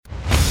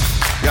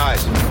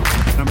Guys,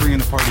 I'm bringing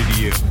the party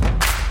to you.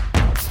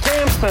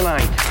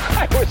 Samsonite.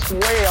 I was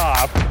way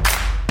off.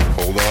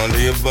 Hold on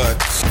to your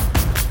butts.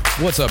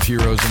 What's up,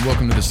 heroes, and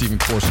welcome to the Stephen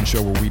Corson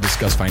Show, where we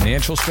discuss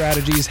financial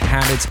strategies,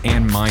 habits,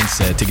 and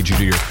mindset to get you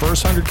to your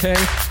first 100K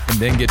and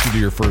then get you to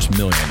your first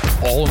million,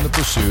 all in the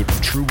pursuit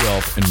of true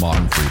wealth and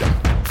modern freedom.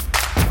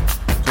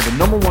 So the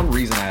number one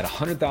reason I had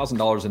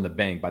 $100,000 in the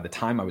bank by the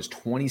time I was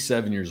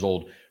 27 years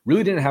old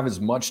really didn't have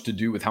as much to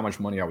do with how much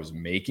money I was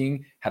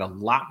making, had a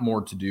lot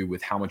more to do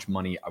with how much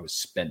money I was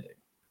spending.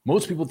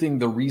 Most people think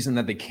the reason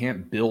that they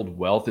can't build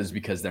wealth is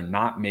because they're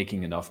not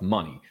making enough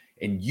money.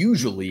 And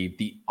usually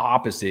the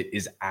opposite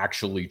is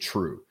actually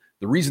true.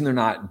 The reason they're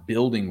not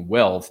building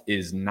wealth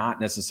is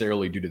not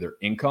necessarily due to their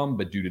income,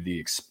 but due to the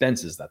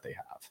expenses that they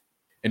have.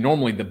 And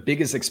normally the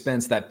biggest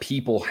expense that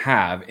people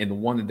have, and the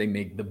one that they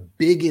make the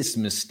biggest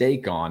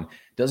mistake on,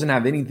 doesn't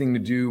have anything to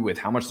do with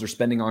how much they're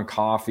spending on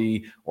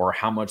coffee or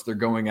how much they're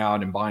going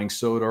out and buying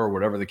soda or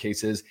whatever the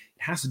case is. It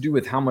has to do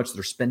with how much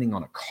they're spending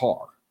on a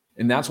car.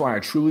 And that's why I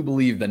truly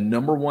believe the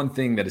number one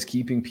thing that is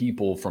keeping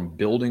people from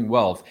building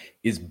wealth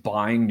is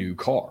buying new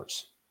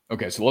cars.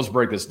 Okay, so let's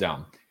break this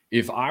down.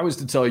 If I was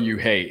to tell you,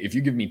 hey, if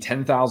you give me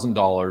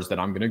 $10,000 that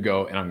I'm going to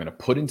go and I'm going to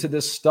put into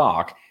this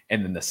stock,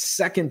 and then the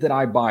second that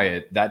I buy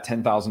it, that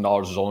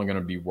 $10,000 is only going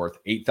to be worth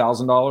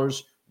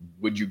 $8,000,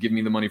 would you give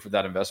me the money for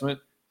that investment?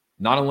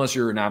 Not unless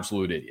you're an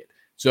absolute idiot.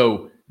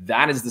 So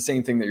that is the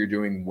same thing that you're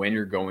doing when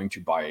you're going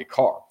to buy a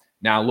car.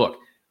 Now, look,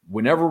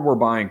 whenever we're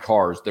buying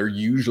cars, they're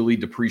usually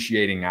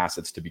depreciating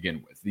assets to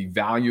begin with. The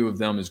value of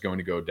them is going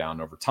to go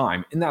down over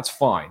time, and that's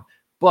fine.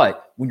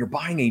 But when you're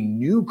buying a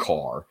new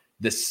car,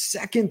 the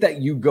second that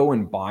you go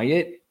and buy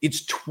it,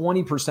 it's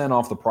 20%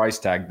 off the price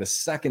tag the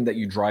second that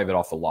you drive it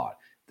off the lot.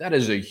 That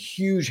is a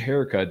huge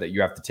haircut that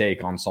you have to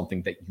take on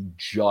something that you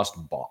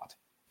just bought.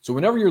 So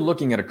whenever you're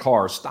looking at a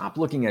car, stop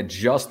looking at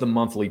just the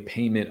monthly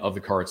payment of the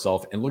car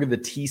itself and look at the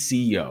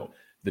TCO,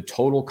 the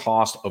total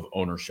cost of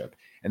ownership.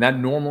 And that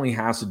normally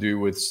has to do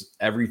with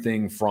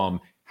everything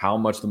from how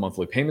much the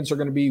monthly payments are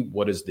going to be,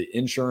 what is the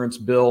insurance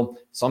bill.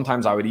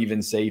 Sometimes I would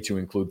even say to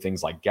include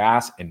things like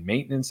gas and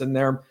maintenance in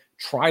there.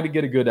 Try to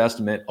get a good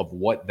estimate of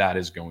what that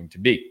is going to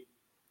be.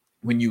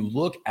 When you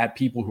look at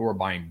people who are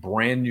buying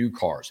brand new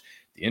cars,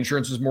 the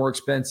insurance is more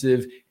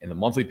expensive and the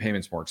monthly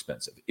payment's more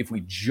expensive. If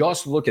we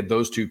just look at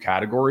those two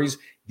categories,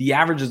 the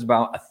average is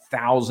about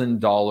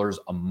 $1,000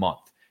 a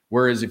month.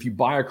 Whereas if you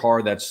buy a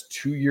car that's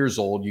 2 years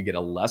old, you get a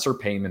lesser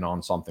payment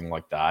on something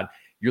like that.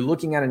 You're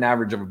looking at an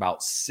average of about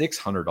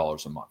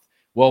 $600 a month.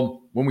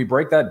 Well, when we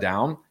break that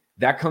down,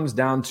 that comes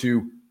down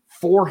to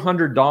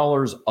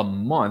 $400 a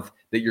month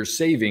that you're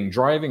saving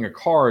driving a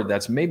car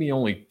that's maybe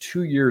only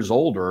 2 years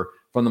older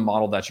from the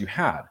model that you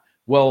had.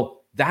 Well,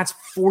 that's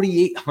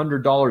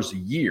 $4,800 a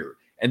year.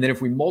 And then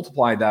if we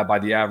multiply that by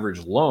the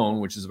average loan,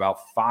 which is about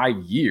 5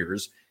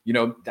 years,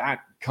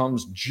 that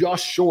comes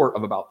just short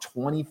of about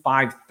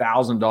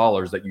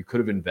 $25,000 that you could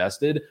have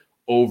invested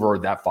over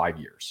that 5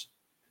 years.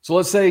 So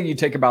let's say you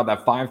take about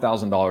that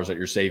 $5,000 that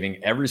you're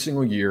saving every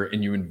single year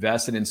and you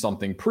invest it in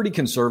something pretty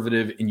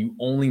conservative and you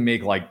only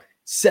make like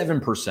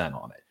 7%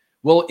 on it.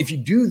 Well, if you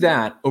do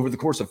that over the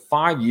course of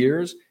 5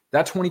 years,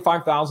 that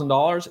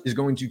 $25,000 is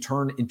going to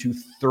turn into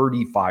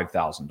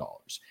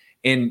 $35,000.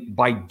 And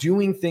by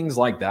doing things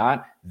like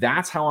that,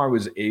 that's how I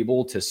was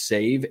able to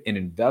save and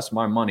invest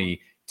my money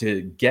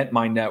to get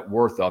my net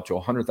worth up to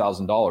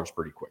 $100,000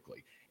 pretty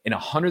quickly. And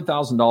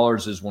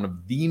 $100,000 is one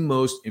of the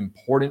most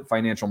important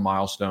financial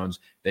milestones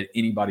that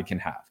anybody can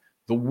have.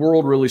 The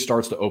world really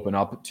starts to open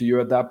up to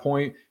you at that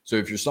point. So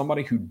if you're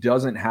somebody who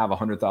doesn't have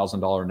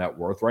 $100,000 net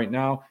worth right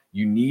now,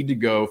 you need to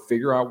go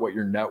figure out what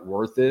your net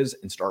worth is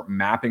and start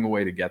mapping a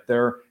way to get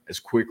there as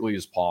quickly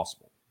as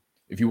possible.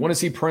 If you want to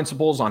see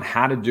principles on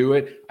how to do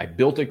it, I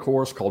built a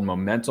course called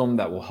Momentum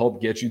that will help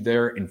get you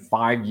there in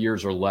 5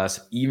 years or less,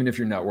 even if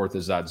your net worth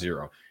is at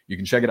zero. You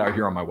can check it out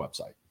here on my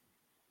website.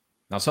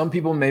 Now, some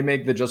people may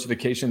make the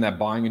justification that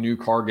buying a new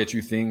car gets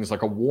you things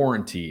like a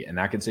warranty, and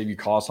that can save you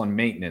costs on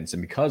maintenance.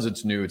 And because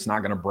it's new, it's not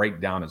going to break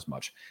down as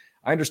much.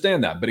 I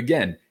understand that. But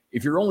again,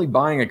 if you're only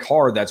buying a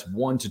car that's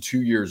 1 to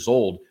 2 years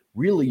old,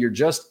 really you're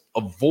just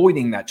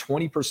avoiding that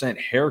 20%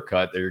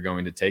 haircut that you're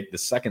going to take the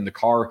second the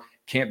car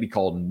can't be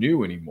called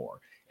new anymore.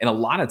 And a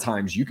lot of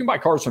times you can buy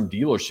cars from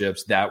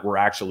dealerships that were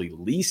actually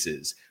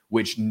leases,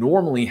 which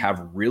normally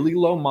have really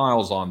low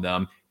miles on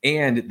them.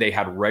 And they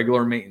had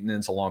regular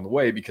maintenance along the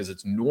way because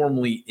it's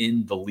normally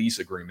in the lease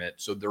agreement.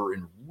 So they're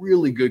in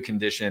really good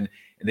condition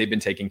and they've been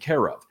taken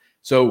care of.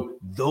 So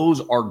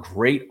those are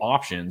great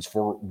options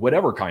for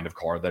whatever kind of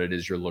car that it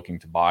is you're looking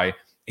to buy.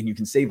 And you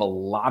can save a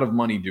lot of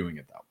money doing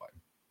it that way.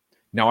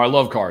 Now, I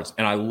love cars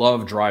and I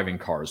love driving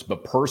cars.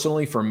 But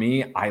personally, for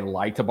me, I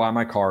like to buy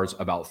my cars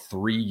about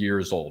 3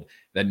 years old.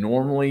 That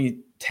normally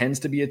tends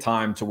to be a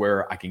time to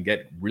where I can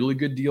get really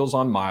good deals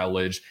on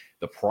mileage.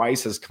 The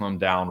price has come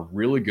down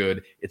really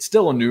good. It's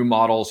still a new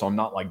model, so I'm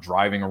not like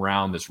driving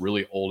around this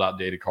really old,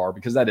 outdated car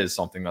because that is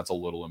something that's a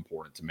little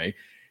important to me.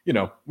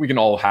 We can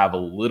all have a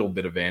little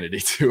bit of vanity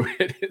to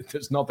it.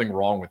 There's nothing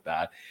wrong with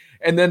that.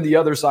 And then the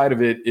other side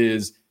of it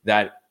is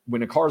that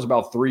when a car is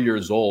about 3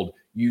 years old,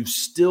 you've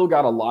still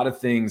got a lot of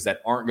things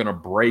that aren't going to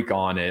break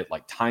on it,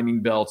 like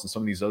timing belts and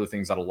some of these other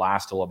things that'll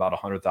last till about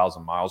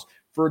 100,000 miles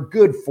for a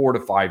good 4 to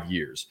 5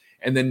 years.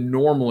 And then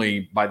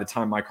normally by the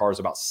time my car is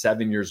about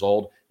 7 years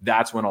old,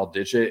 that's when I'll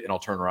ditch it and I'll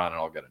turn around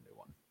and I'll get a new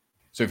one.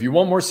 So if you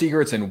want more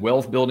secrets and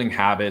wealth building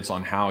habits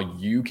on how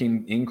you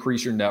can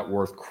increase your net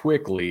worth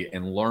quickly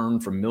and learn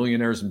from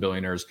millionaires and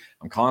billionaires,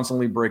 I'm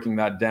constantly breaking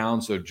that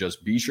down. So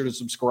just be sure to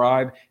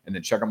subscribe and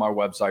then check out my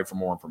website for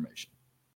more information.